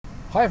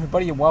Hi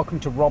everybody and welcome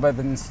to Rob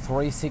Evans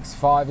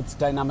 365. It's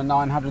day number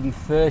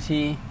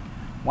 930.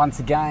 Once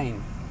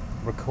again,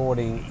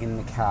 recording in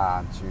the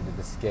car due to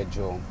the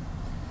schedule.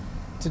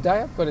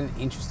 Today I've got an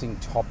interesting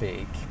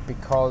topic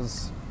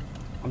because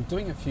I'm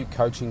doing a few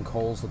coaching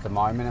calls at the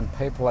moment and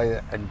people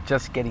are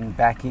just getting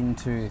back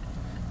into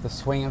the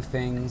swing of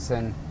things,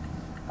 and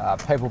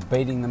people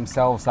beating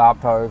themselves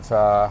up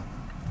over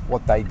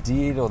what they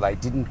did or they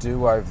didn't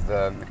do over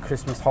the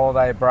Christmas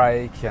holiday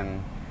break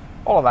and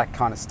all of that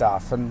kind of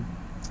stuff. And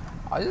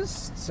I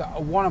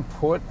want to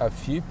put a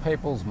few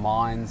people's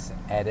minds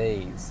at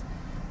ease,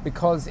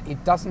 because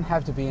it doesn't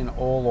have to be an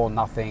all or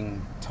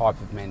nothing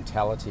type of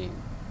mentality.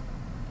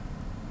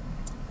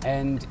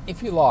 And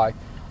if you like,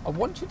 I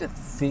want you to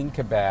think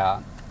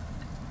about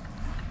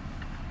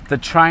the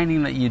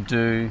training that you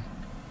do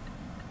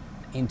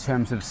in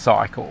terms of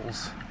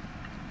cycles,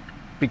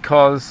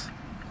 because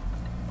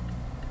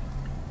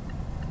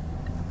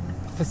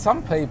for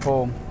some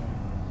people,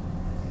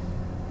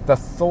 the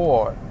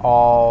thought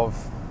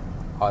of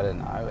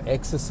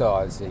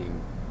exercising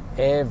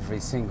every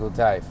single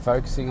day,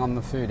 focusing on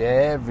the food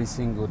every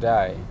single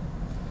day,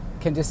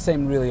 can just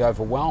seem really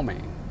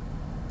overwhelming.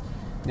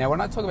 Now, when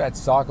I talk about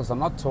cycles, I'm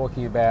not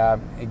talking about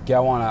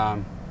go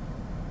on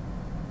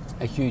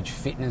a huge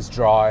fitness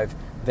drive,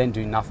 then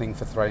do nothing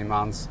for 3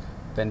 months,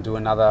 then do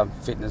another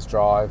fitness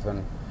drive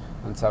and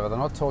so forth. I'm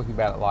not talking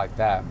about it like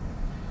that.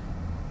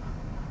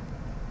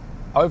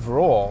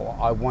 Overall,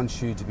 I want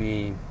you to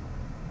be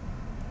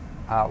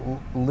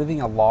living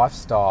a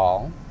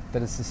lifestyle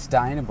that is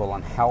sustainable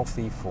and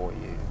healthy for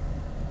you.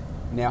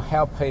 Now,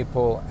 how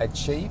people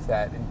achieve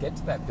that and get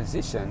to that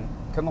position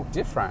can look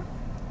different.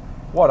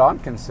 What I'm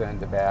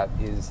concerned about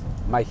is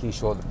making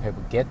sure that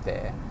people get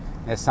there.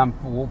 Now, some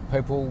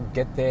people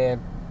get there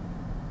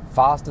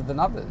faster than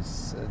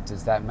others.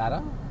 Does that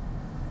matter?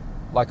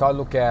 Like, I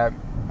look at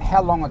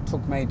how long it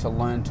took me to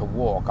learn to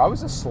walk. I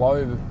was a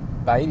slow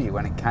baby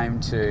when it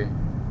came to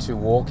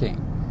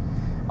walking.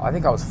 I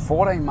think I was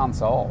 14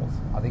 months old,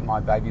 I think my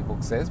baby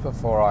book says,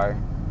 before I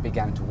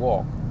began to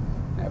walk.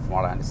 Now, from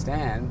what I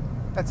understand,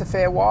 that's a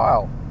fair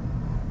while.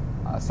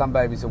 Some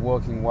babies are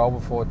walking well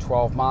before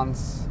 12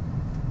 months,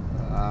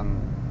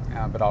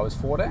 but I was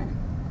 14.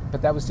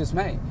 But that was just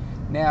me.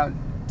 Now,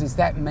 does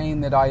that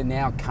mean that I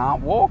now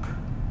can't walk?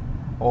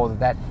 Or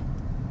that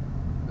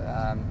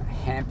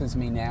hampers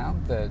me now,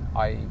 that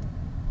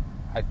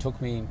it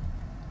took me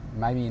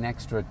maybe an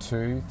extra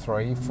 2,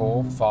 3,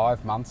 4,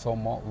 5 months or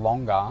more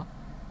longer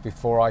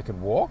before I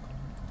could walk?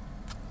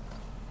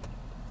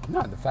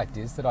 No, the fact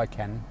is that I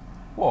can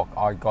walk.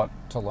 I got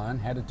to learn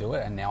how to do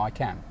it, and now I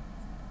can.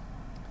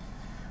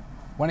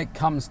 When it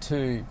comes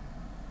to,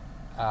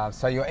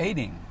 so you're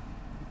eating,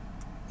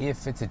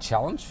 if it's a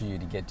challenge for you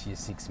to get to your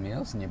 6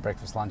 meals and your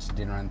breakfast, lunch,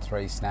 dinner and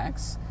 3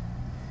 snacks,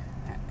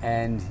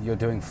 and you're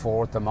doing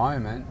 4 at the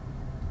moment,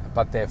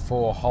 but they're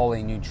 4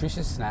 wholly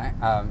nutritious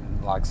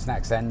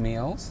snacks and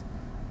meals,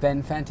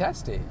 then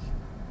fantastic.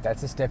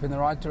 That's a step in the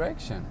right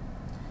direction.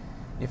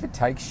 If it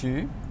takes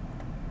you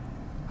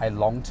a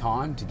long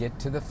time to get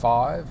to the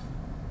 5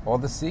 or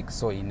the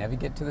 6, or you never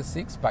get to the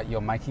 6, but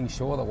you're making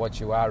sure that what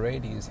you are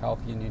eating is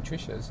healthy and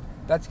nutritious,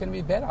 that's going to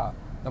be better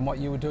than what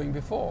you were doing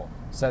before.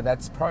 So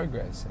that's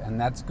progress, and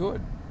that's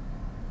good.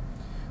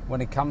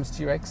 When it comes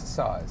to your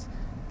exercise,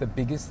 the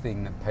biggest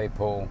thing that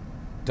people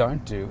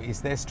don't do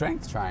is their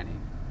strength training.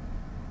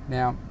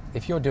 Now,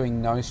 if you're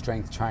doing no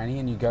strength training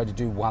and you go to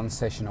do 1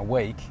 session a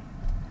week,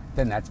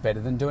 then that's better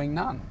than doing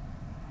none.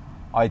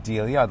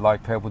 Ideally, I'd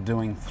like people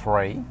doing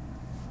 3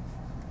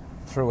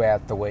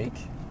 throughout the week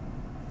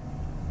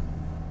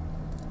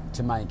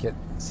to make it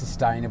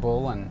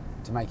sustainable and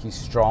to make you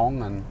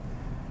strong and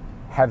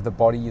have the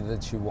body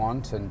that you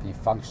want and be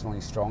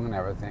functionally strong and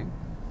everything.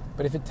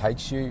 But if it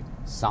takes you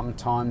some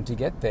time to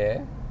get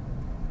there,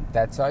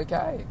 that's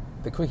okay.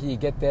 The quicker you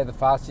get there, the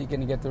faster you're going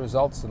to get the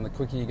results and the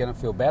quicker you're going to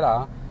feel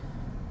better.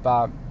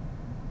 But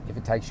if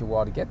it takes you a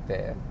while to get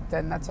there,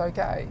 then that's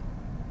okay.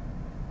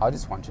 I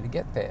just want you to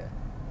get there.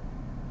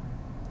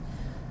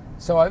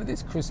 So over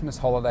this Christmas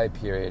holiday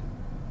period,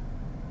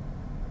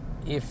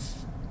 if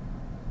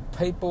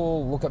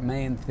people look at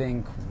me and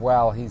think,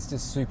 well, he's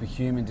just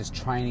superhuman, just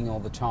training all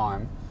the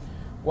time.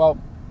 Well,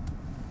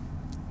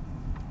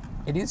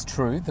 it is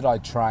true that I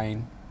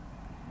train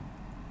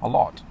a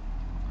lot.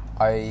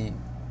 I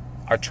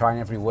train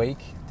every week.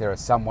 There are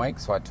some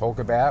weeks I talk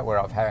about where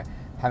I've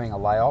having a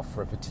layoff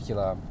for a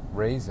particular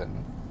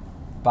reason.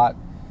 But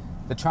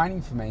the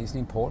training for me is an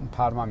important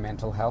part of my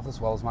mental health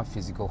as well as my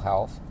physical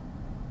health.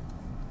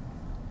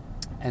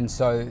 And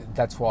so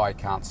that's why I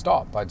can't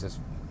stop. I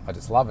just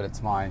love it.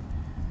 It's my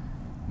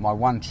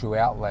one true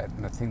outlet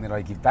and the thing that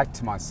I give back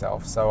to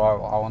myself. So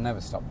I will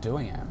never stop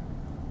doing it.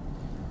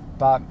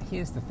 But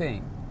here's the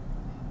thing.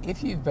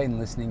 If you've been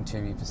listening to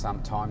me for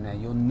some time now,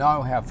 you'll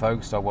know how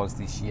focused I was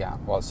this year.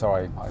 Well,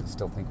 sorry, I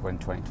still think we're in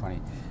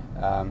 2020.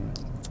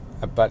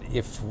 But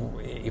if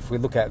we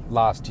look at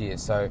last year,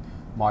 so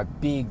my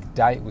big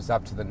date was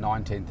up to the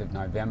 19th of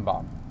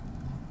November.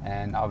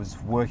 And I was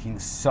working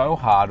so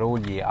hard all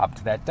year up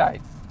to that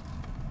date.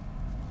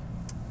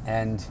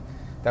 And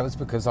That was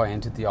because I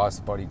entered the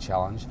IsaBody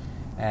Challenge,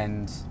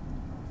 and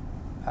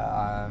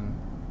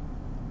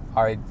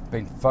I'd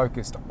been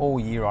focused all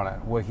year on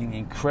it, working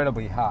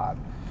incredibly hard.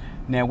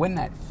 Now, when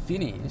that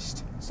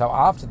finished, so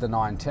after the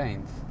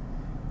 19th,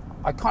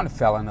 I kind of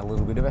fell in a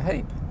little bit of a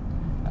heap.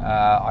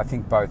 I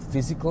think both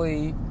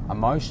physically,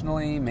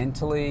 emotionally,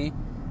 mentally,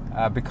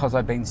 because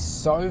I'd been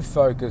so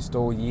focused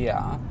all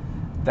year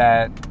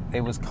that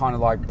it was kind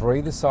of like,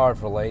 breathe a sigh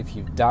of relief.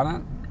 You've done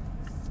it.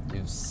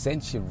 You've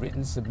sent your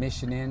written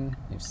submission in.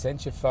 You've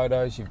sent your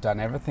photos. You've done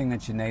everything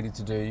that you needed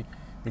to do.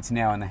 It's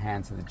now in the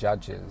hands of the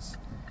judges.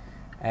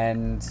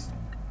 And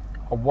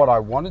what I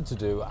wanted to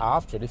do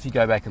after it, if you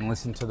go back and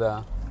listen to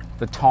the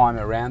time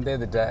around there,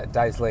 the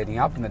days leading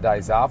up and the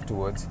days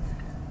afterwards,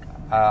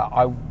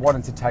 I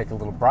wanted to take a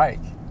little break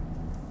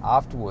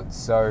afterwards.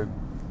 So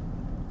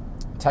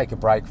take a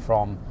break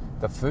from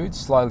the food,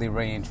 slowly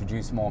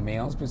reintroduce more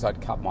meals, because I'd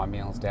cut my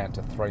meals down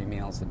to 3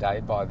 meals a day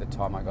by the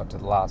time I got to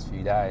the last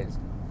few days,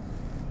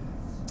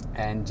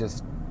 and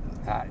just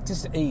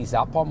ease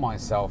up on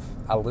myself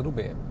a little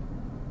bit.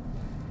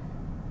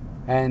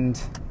 And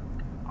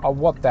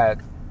what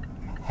that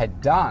had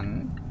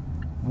done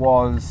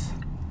was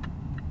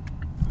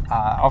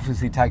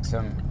obviously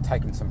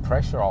taken some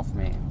pressure off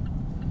me.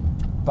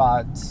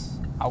 But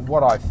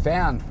what I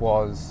found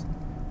was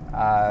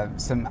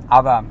some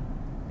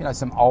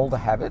older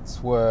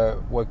habits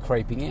were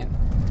creeping in.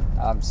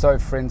 So,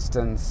 for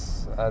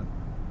instance,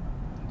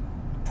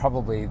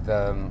 probably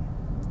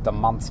the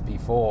months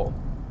before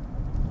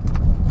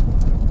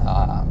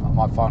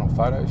my final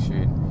photo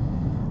shoot,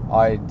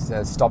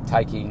 I'd stopped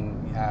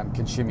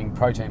consuming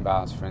protein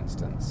bars, for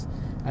instance.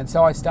 And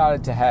so I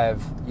started to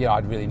have,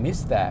 I'd really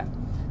missed that.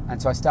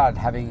 And so I started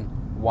having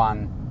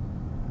one,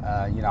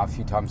 a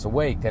few times a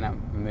week. Then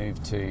it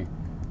moved to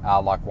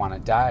like one a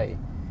day.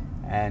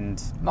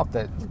 And not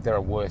that there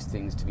are worse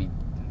things to be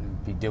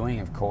doing,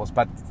 of course,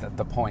 but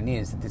the point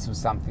is that this was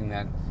something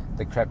that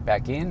crept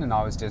back in, and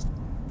I was just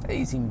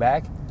easing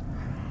back.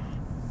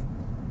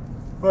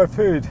 My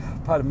food,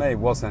 pardon me,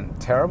 wasn't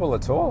terrible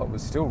at all. It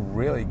was still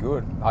really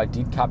good. I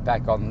did cut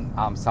back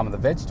on some of the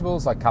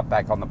vegetables. I cut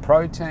back on the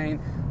protein.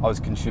 I was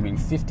consuming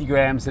 50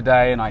 grams a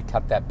day, and I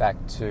cut that back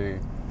to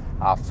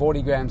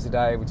 40 grams a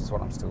day, which is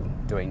what I'm still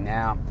doing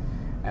now.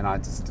 And I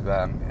just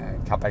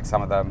cut back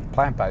some of the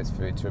plant-based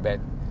food to about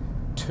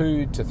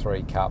 2 to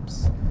 3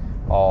 cups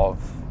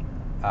of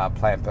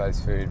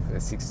plant-based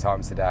food 6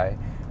 times a day,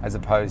 as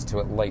opposed to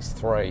at least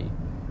 3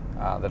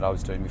 that I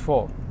was doing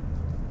before.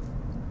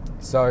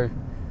 So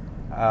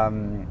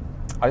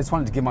I just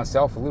wanted to give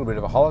myself a little bit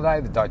of a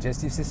holiday, the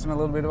digestive system a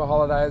little bit of a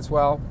holiday as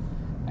well,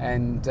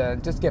 and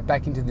just get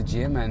back into the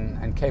gym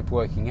and keep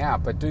working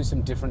out, but do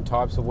some different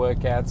types of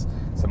workouts,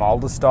 some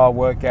older style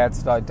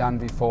workouts that I'd done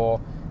before,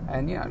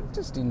 and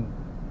just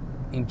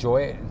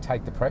enjoy it and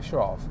take the pressure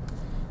off.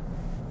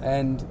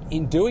 And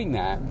in doing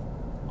that,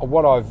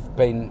 what I've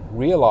been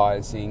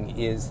realising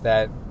is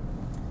that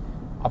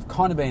I've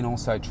kind of been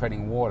also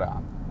treading water,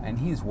 and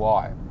here's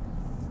why.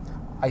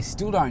 I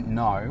still don't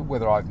know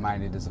whether I've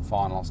made it as a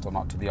finalist or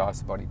not to the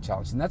IsaBody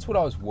Challenge, and that's what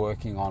I was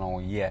working on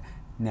all year.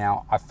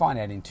 Now, I find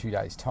out in 2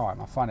 days' time.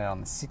 I find out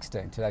on the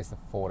 16th. Today's the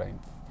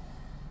 14th.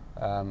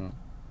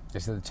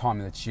 So the time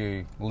that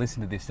you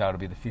listen to this, it'll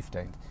be the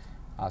 15th.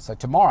 So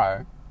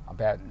tomorrow,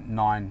 about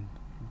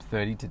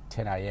 9:30 to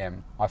 10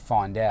 a.m, I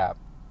find out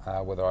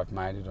whether I've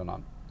made it or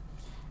not.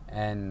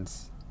 And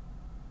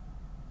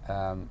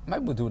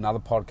maybe we'll do another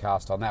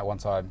podcast on that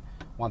once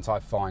I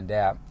find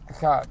out.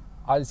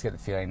 I just get the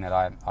feeling that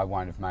I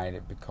won't have made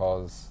it,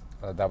 because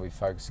they'll be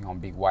focusing on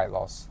big weight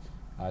loss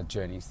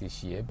journeys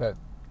this year, but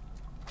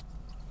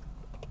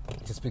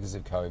just because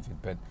of COVID.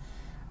 But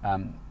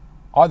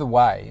either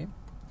way,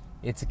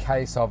 it's a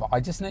case of I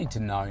just need to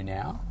know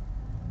now,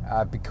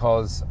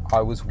 because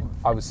I was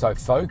so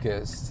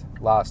focused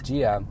last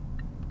year,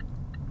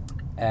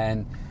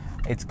 and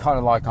it's kind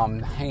of like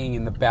I'm hanging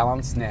in the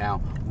balance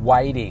now,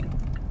 waiting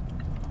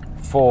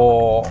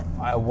for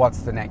what's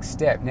the next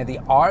step. Now, the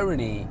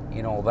irony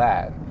in all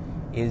that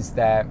is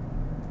that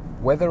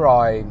whether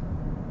I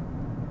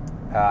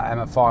am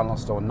a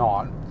finalist or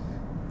not,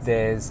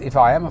 if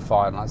I am a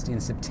finalist in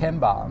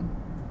September,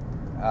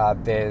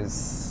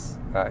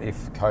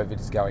 if COVID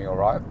is going all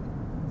right,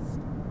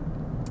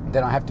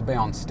 then I have to be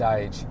on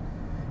stage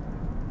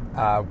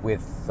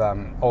with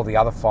all the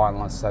other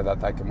finalists so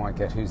that they can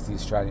work out who's the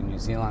Australia-New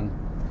Zealand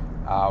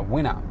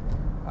winner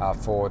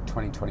for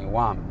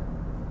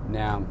 2021.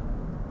 Now,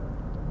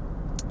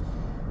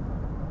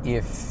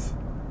 if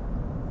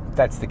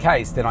that's the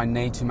case, then I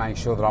need to make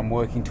sure that I'm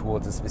working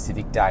towards a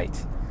specific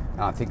date.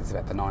 And I think it's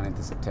about the 19th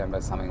of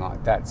September, something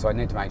like that. So I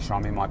need to make sure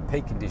I'm in my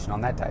peak condition on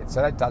that date.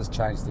 So that does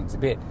change things a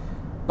bit.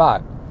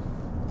 But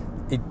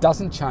it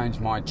doesn't change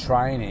my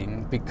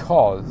training,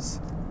 because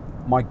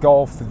my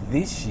goal for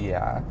this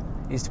year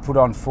is to put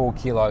on 4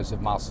 kilos of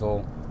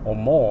muscle or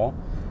more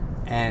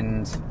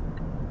and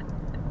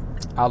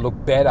look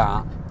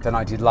better than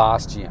I did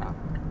last year.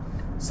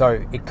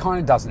 So it kind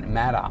of doesn't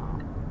matter,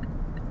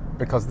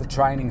 because the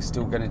training's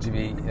still going to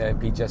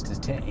be just as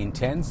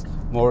intense.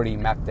 I'm already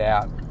mapped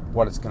out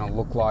what it's going to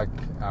look like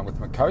with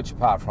my coach,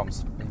 apart from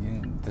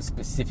the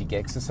specific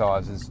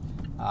exercises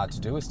to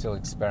do. We're still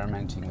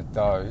experimenting with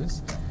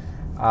those.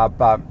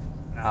 But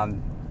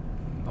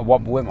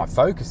where my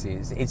focus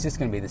is, it's just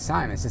going to be the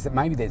same. It's just that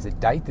maybe there's a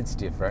date that's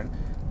different.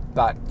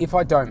 But if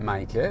I don't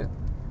make it,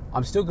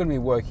 I'm still going to be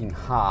working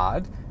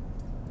hard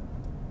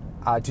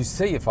to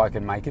see if I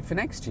can make it for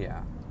next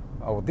year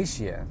or this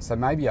year. So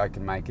maybe I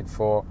can make it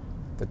for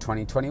the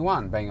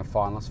 2021, being a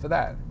finalist for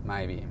that,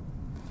 maybe.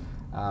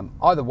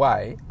 Either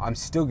way, I'm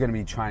still going to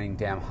be training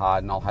damn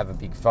hard and I'll have a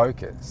big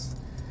focus.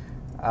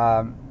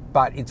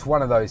 But it's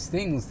one of those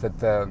things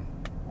that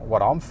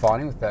what I'm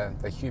finding with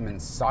the human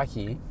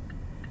psyche,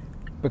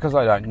 because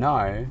I don't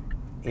know,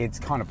 it's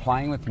kind of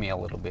playing with me a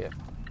little bit.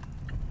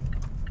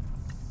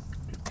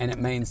 And it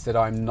means that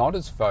I'm not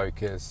as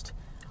focused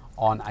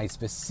on a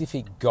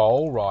specific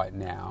goal right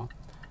now,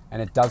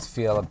 and it does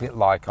feel a bit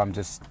like I'm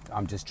just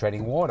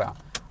treading water.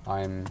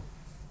 I'm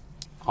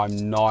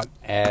not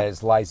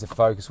as laser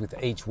focused with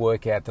each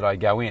workout that I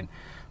go in,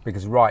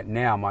 because right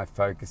now my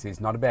focus is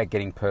not about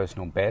getting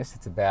personal best.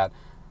 It's about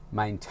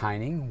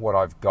maintaining what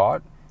I've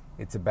got.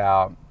 It's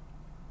about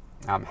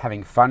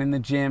having fun in the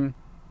gym.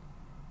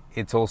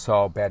 It's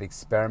also about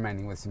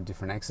experimenting with some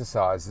different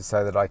exercises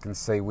so that I can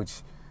see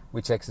which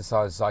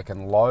exercises I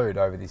can load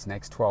over this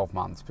next 12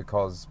 months,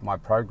 because my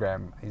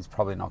program is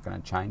probably not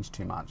going to change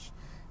too much.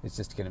 It's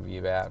just going to be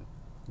about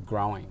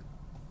growing.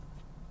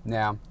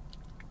 Now,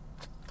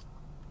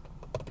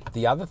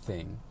 the other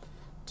thing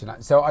to know,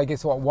 so I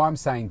guess why I'm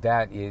saying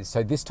that is,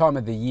 so this time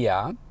of the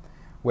year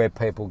where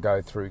people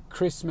go through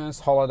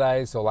Christmas,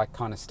 holidays, all that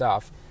kind of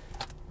stuff,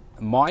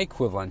 my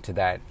equivalent to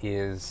that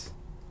is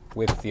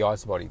with the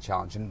IsoBody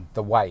challenge and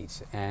the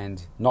weight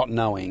and not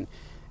knowing,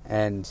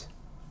 and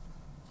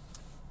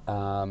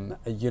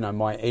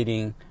my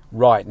eating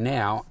right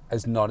now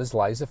is not as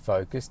laser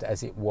focused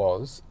as it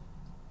was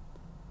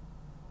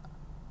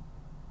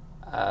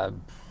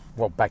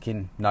back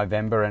in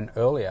November and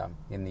earlier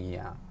in the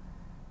year.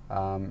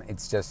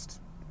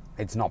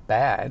 It's not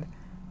bad,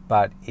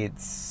 but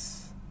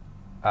it's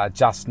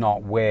just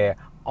not where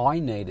I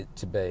need it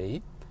to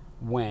be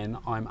when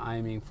I'm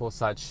aiming for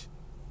such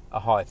a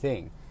high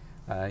thing,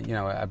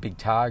 a big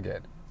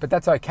target. But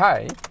that's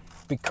okay,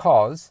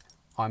 because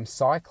I'm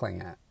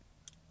cycling it.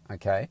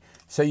 Okay,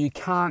 so you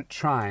can't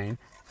train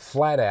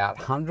flat out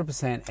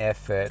 100%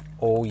 effort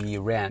all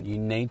year round. You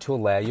need to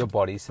allow your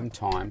body some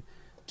time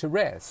to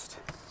rest,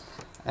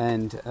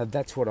 and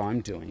that's what I'm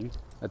doing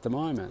at the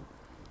moment,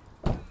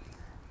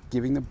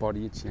 giving the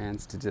body a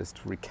chance to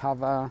just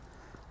recover,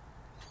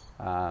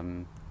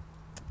 the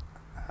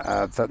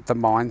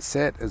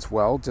mindset as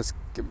well, just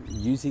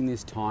using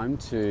this time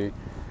to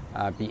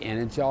be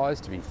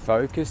energized, to be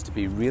focused, to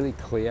be really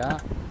clear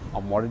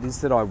on what it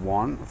is that I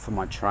want for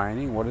my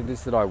training, what it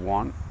is that I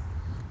want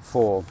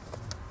for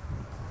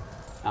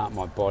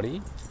my body,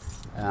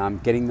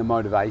 getting the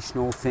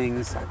motivational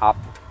things up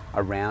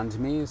around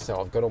me.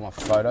 So I've got all my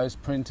photos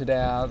printed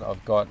out,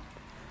 I've got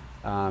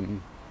the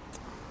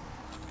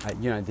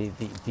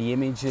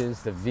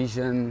images, the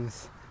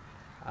visions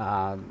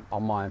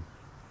on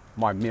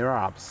my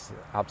mirror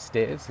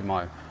upstairs in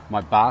my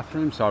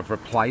bathroom. So I've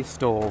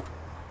replaced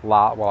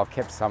I've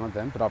kept some of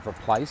them, but I've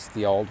replaced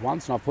the old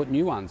ones and I've put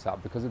new ones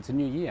up because it's a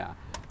new year,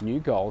 new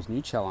goals,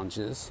 new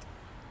challenges,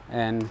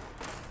 and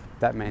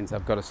that means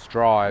I've got to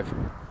strive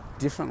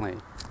differently.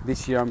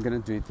 This year I'm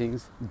going to do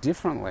things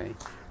differently.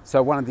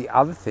 So one of the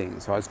other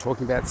things, I was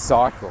talking about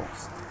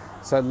cycles.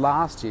 So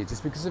last year,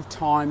 just because of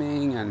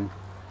timing and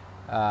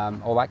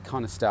all that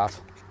kind of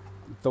stuff,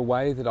 the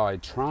way that I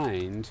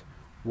trained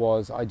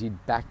was I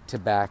did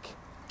back-to-back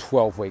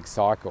 12-week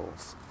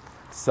cycles.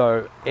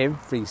 So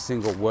every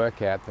single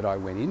workout that I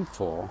went in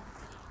for,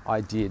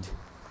 I did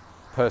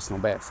personal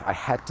best. I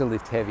had to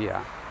lift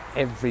heavier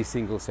every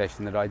single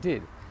session that I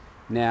did.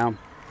 Now,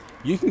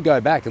 you can go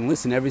back and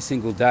listen every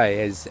single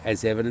day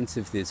as evidence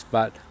of this,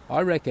 but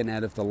I reckon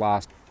out of the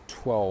last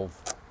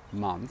 12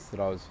 months that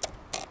I was,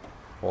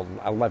 or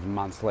 11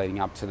 months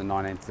leading up to the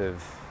 19th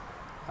of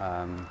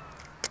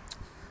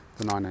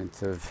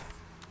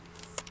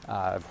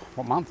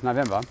what month?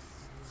 November.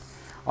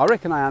 I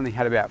reckon I only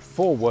had about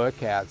 4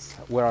 workouts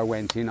where I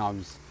went in, I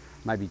was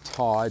maybe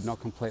tired, not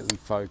completely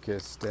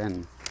focused,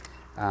 and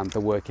the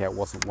workout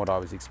wasn't what I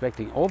was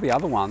expecting. All the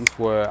other ones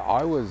were,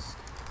 I was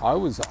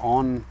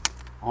on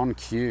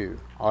cue.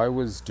 I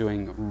was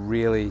doing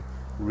really,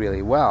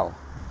 really well.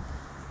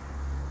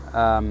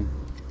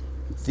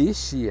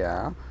 This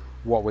year,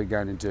 what we're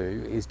going to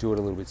do is do it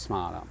a little bit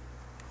smarter.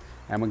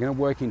 And we're going to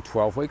work in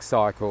 12-week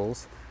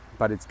cycles,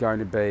 but it's going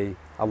to be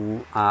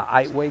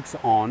 8 weeks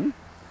on,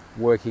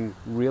 working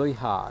really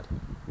hard,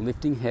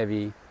 lifting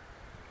heavy,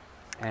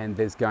 and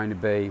there's going to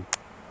be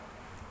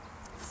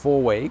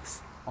 4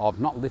 weeks of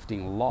not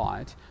lifting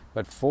light,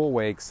 but 4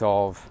 weeks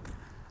of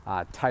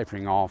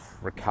tapering off,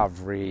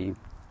 recovery.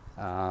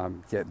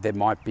 There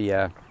might be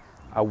a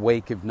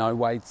week of no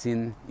weights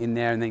in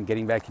there, and then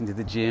getting back into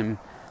the gym,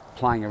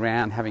 playing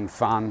around, having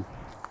fun,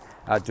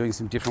 doing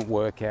some different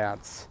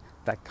workouts,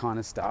 that kind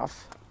of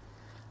stuff.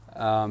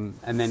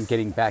 and then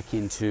getting back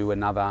into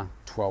another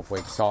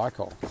 12-week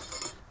cycle.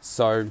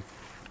 So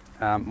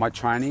my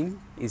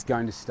training is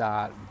going to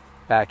start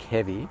back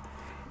heavy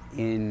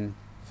in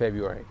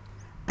February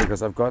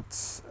because I've got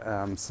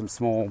some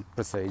small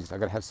procedures. I've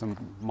got to have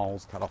some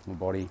moles cut off my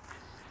body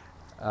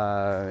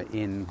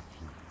in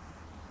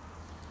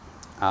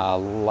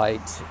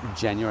late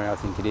January, I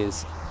think it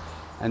is.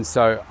 And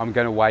so I'm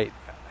going to wait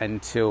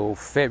until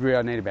February.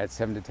 I need about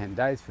 7 to 10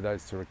 days for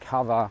those to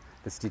recover,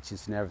 the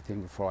stitches and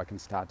everything, before I can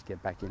start to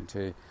get back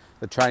into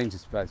the training.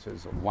 Just supposed to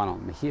one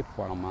on my hip,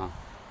 one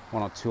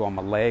or two on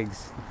my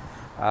legs.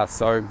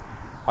 So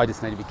I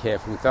just need to be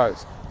careful with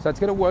those. So it's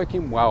going to work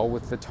in well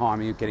with the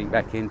timing of getting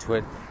back into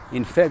it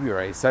in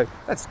February. So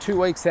that's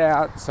 2 weeks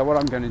out. So what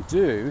I'm going to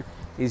do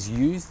is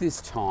use this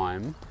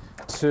time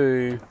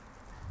to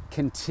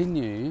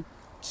continue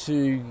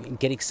to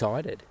get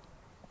excited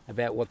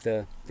about what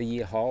the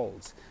year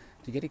holds,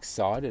 to get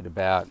excited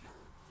about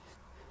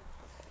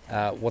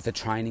what the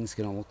training's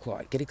going to look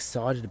like, get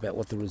excited about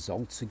what the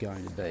results are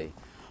going to be,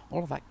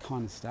 all of that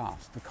kind of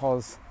stuff.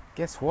 Because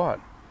guess what?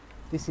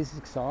 This is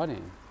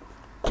exciting.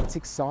 It's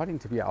exciting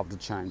to be able to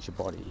change your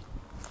body.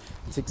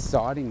 It's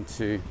exciting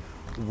to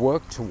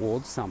work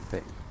towards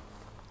something.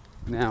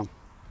 Now,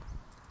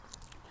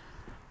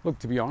 look,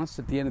 to be honest,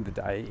 at the end of the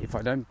day, if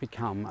I don't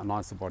become a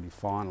nicer body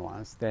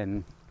finalist,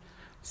 then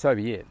so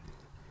be it.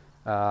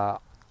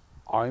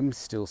 I'm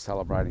still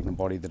celebrating the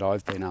body that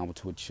I've been able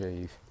to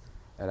achieve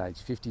at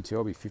age 52.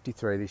 I'll be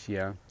 53 this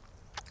year,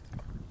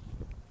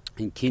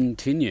 and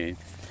continue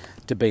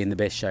to be in the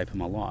best shape of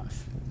my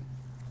life.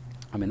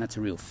 I mean, that's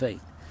a real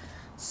feat.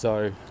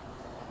 So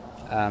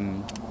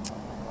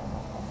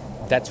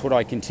that's what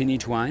I continue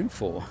to aim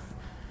for.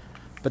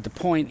 But the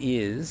point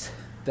is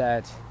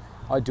that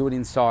I do it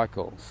in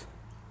cycles,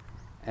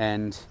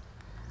 and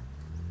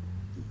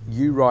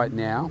you right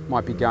now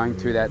might be going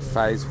through that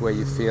phase where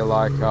you feel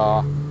like,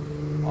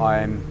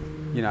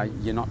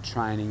 you're not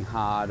training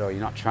hard, or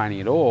you're not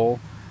training at all.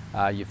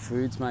 Your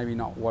food's maybe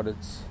not what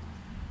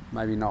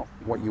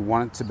you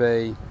want it to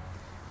be.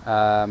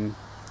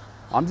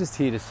 I'm just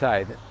here to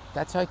say that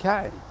that's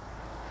okay.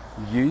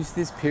 Use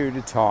this period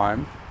of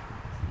time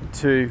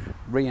to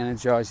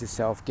re-energize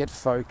yourself, get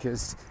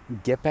focused,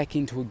 get back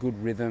into a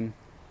good rhythm,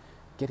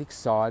 get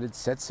excited,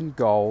 set some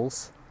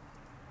goals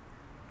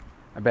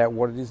about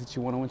what it is that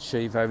you want to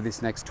achieve over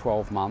this next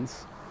 12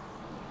 months,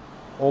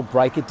 or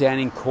break it down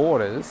in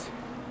quarters.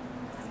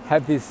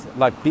 Have this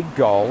like big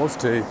goals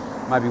to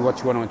maybe what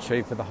you want to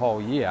achieve for the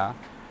whole year,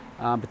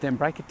 but then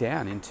break it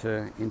down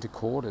into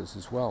quarters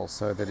as well,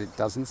 so that it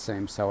doesn't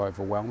seem so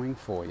overwhelming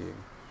for you.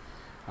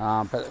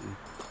 But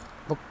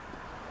look,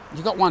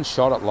 you got one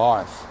shot at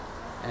life,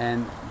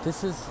 and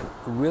this is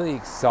really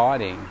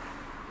exciting.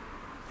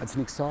 It's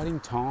an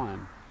exciting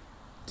time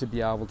to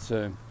be able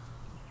to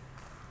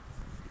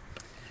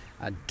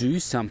do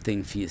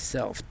something for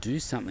yourself, do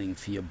something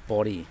for your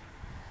body,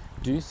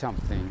 do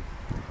something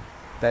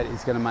that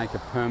is going to make a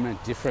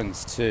permanent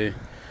difference to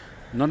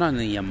not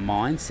only your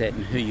mindset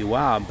and who you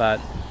are, but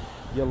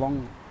your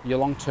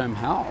long-term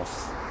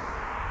health.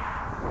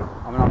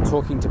 I mean, I'm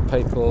talking to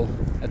people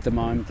at the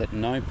moment that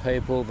know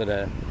people that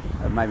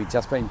have maybe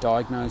just been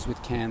diagnosed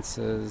with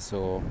cancers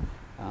or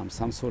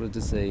some sort of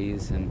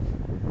disease, and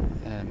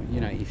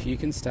if you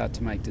can start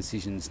to make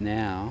decisions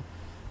now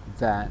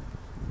that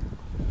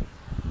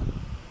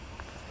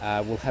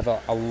will have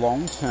a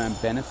long-term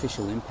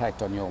beneficial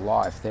impact on your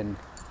life, then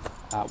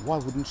why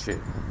wouldn't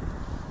you?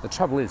 The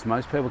trouble is,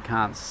 most people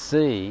can't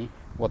see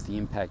what the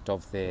impact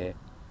of their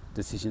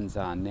decisions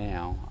are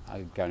now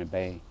are going to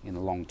be in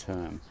the long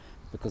term,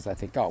 because they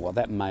think, oh, well,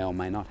 that may or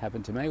may not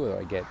happen to me, whether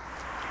I get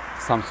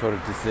some sort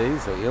of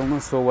disease or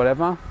illness or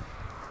whatever.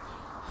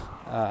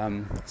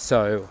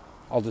 So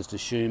I'll just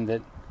assume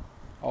that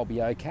I'll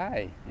be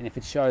okay, and if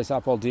it shows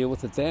up, I'll deal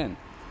with it then.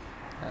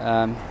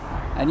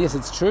 And yes,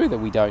 it's true that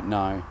we don't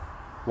know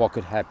what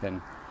could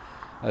happen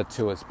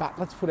to us, but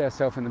let's put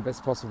ourselves in the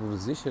best possible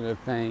position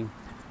of being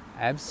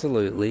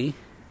absolutely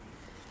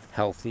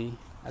healthy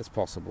as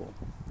possible.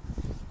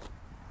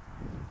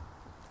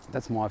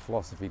 That's my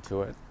philosophy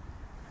to it.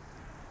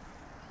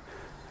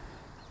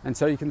 And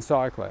so you can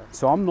cycle it.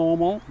 So I'm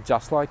normal,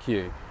 just like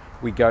you.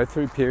 We go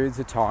through periods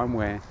of time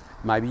where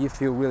maybe you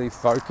feel really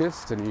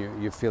focused and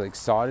you feel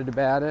excited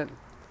about it,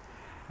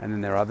 and then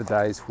there are other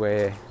days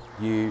where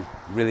you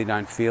really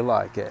don't feel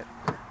like it.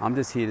 I'm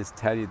just here to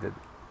tell you that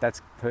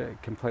that's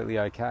completely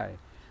okay.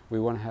 We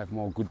want to have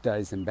more good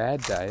days than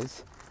bad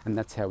days, and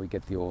that's how we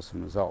get the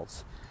awesome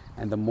results.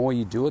 And the more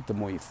you do it, the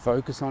more you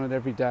focus on it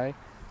every day,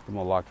 the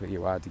more likely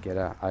you are to get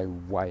a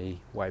way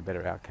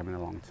better outcome in the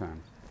long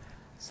term.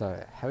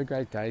 So have a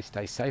great day,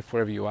 stay safe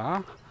wherever you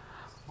are.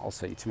 I'll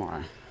see you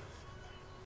tomorrow.